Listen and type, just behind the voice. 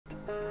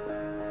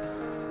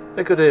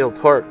Eckodale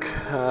Park,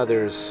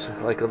 there's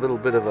like a little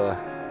bit of a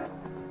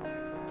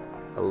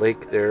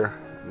lake there,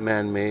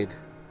 man-made.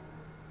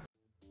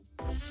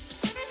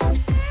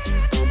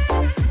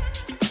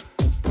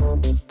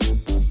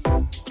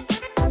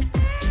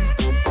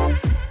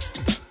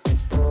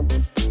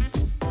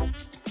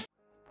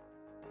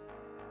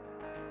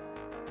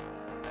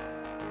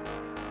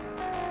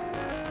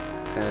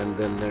 And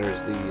then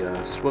there's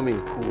the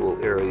swimming pool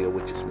area,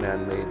 which is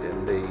man-made,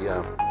 and they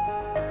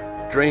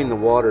drain the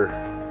water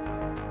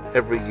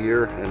every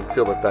year and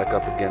fill it back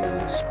up again in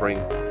the spring.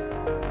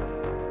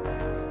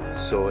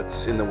 So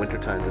it's in the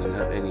wintertime, doesn't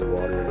have any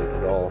water in it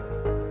at all.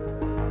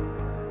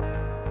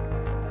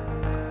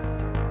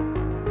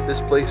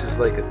 This place is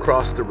like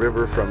across the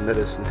river from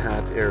Medicine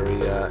Hat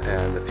area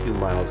and a few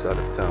miles out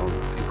of town,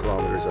 a few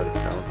kilometers out of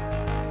town.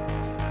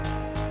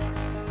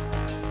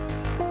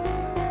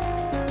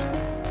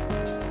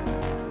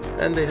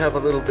 And they have a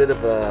little bit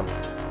of a,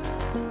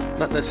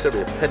 not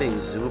necessarily a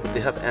petting zoo, but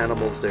they have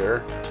animals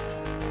there.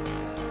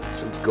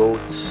 Some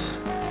goats,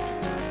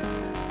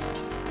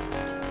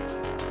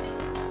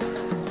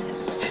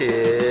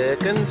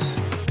 chickens.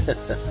 I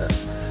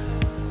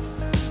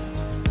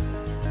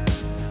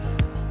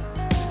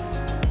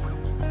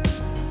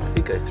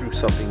think I threw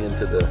something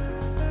into the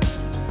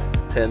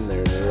pen there,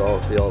 and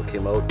they all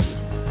came out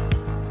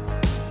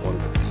and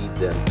wanted to feed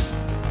them.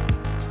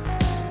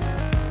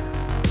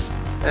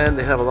 And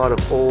they have a lot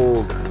of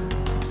old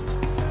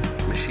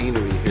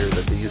machinery here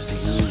that they used to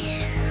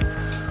use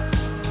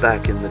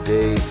back in the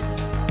day.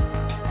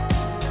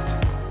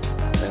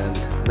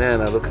 And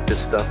man, I look at this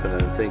stuff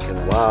and I'm thinking,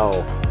 wow,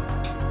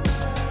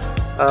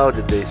 how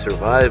did they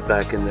survive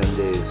back in them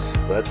days?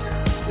 But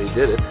they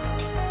did it.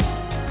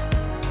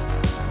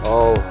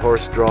 All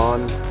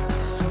horse-drawn.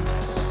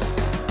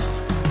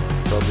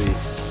 Probably,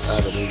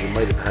 I don't know, you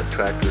might have had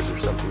tractors or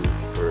something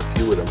for a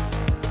few of them.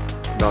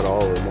 Not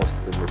all, or most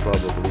of them were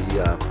probably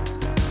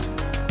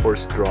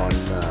horse-drawn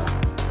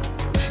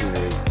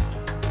machinery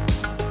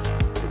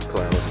with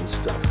plows and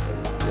stuff.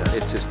 And yeah,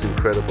 it's just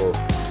incredible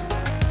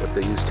what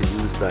they used to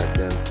use back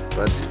then.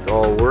 But it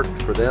all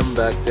worked for them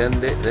back then,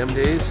 them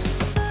days.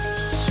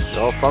 It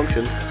all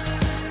functioned.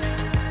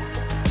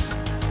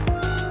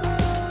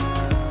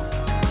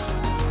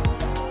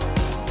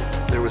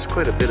 There was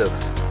quite a bit of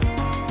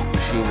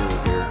machinery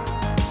here.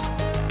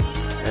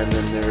 And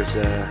then there's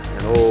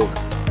an old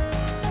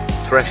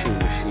threshing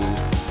machine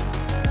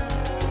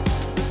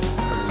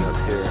coming up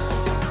here.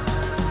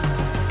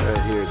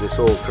 Right here, this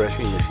old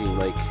threshing machine,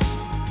 like,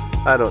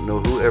 I don't know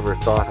who ever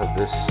thought of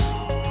this,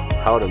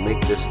 how to make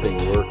this thing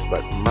work,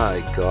 but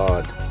my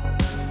God.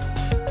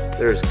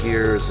 There's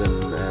gears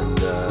and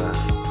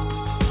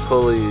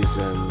pulleys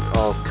and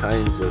all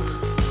kinds of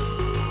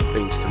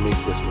things to make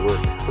this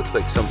work. Looks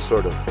like some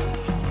sort of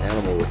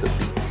animal with a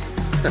beak.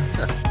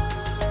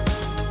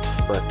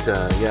 But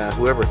yeah,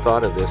 whoever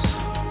thought of this,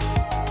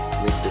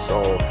 make this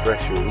all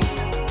fresh or wheat.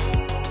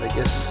 I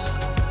guess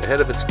ahead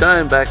of its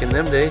time back in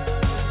them day.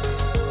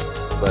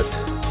 But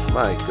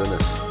my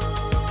goodness.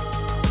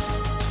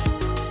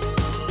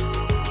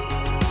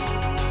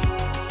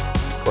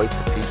 Quite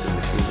the piece of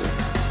machinery.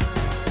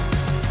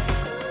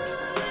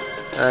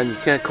 And you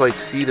can't quite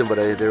see them, but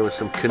there was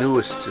some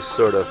canoeists just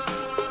sort of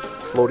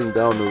floating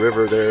down the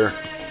river there.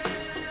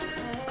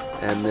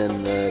 And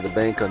then the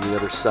bank on the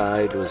other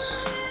side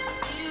was,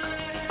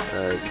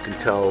 you can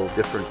tell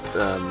different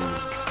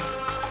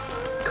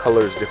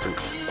colors, different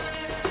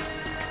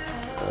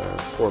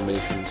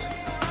formations.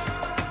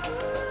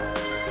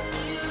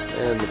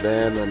 And the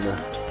band and the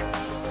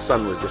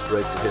sun was just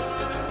right to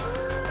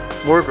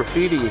hit. More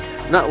graffiti.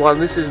 Well,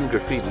 this isn't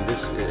graffiti.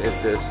 This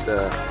is just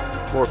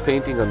more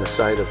painting on the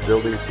side of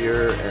buildings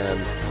here. And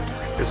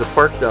there's a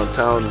park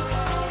downtown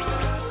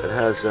that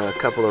has a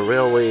couple of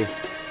railway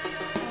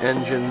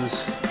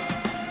engines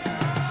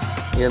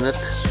in it.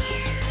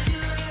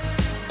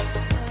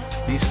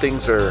 These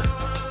things are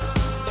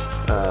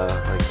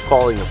like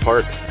falling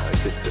apart. I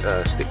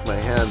could stick my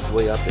hands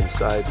way up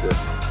inside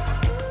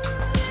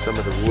some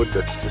of the wood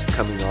that's just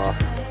coming off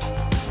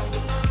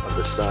of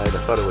the side. I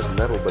thought it was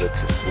metal, but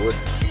it's just wood.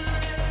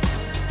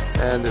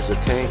 And there's a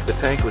tank. The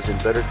tank was in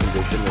better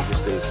condition.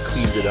 They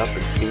cleaned it up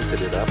and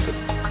painted it up. It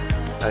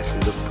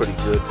actually looked pretty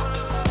good.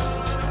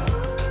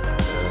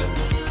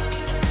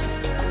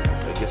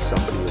 I guess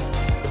somebody was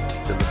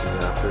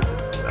looking after it.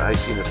 I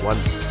seen it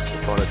once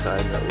upon a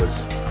time that was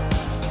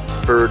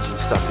birds and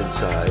stuff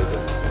inside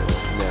and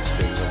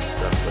nesting and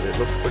stuff, but it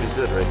looks pretty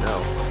good right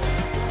now.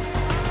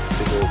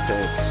 Big old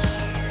tank.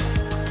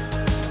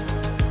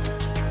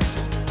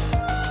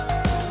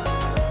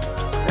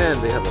 And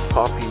they have a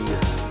poppy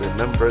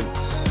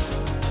remembrance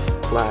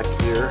plaque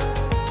here,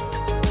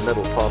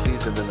 metal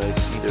poppies, and then I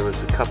see there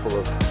was a couple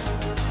of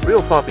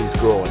real poppies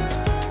growing.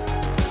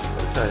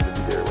 What a time to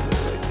be there when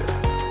they're right there.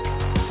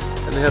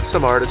 And they have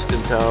some artist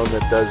in town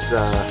that does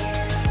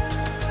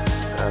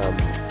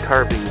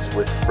carvings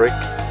with brick,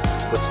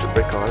 puts the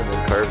brick on and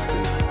then carves the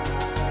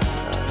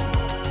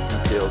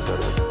details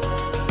out of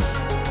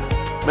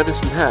it.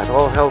 Medicine Hat,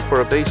 all hell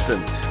for a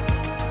basement.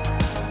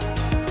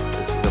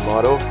 This is the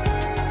motto.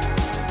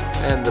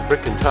 and the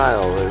brick and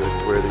tile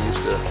where they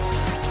used to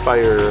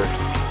fire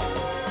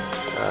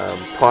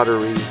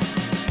pottery,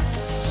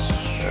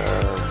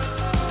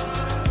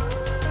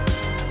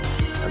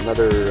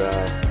 another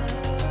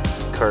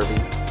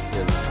carving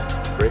in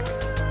brick,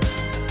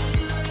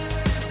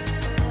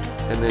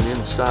 and then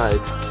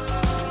inside,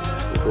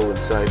 we'll go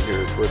inside here,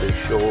 is where they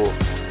show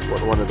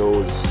what one of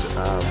those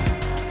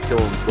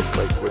kilns looked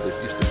like, where they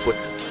used to put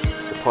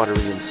the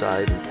pottery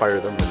inside and fire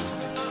them and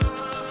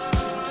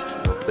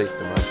bake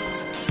them up.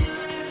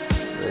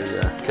 They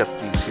kept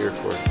these here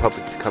for the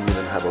public to come in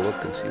and have a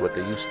look and see what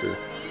they used to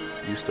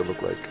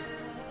look like.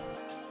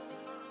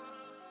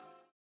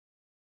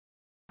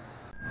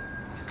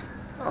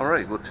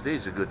 Alright, well,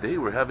 today's a good day.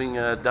 We're having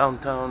a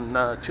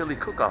downtown chili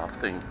cook-off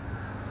thing.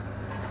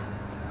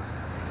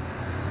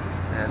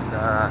 And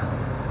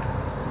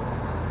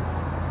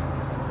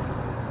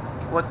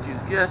what you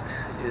get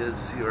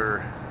is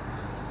you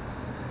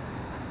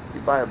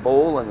buy a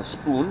bowl and a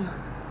spoon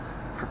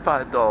for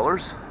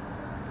 $5,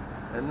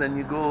 and then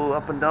you go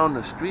up and down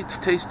the streets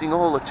tasting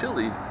all the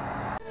chili.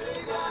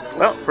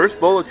 Well, first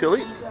bowl of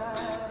chili,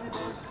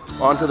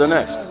 on to the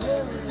next.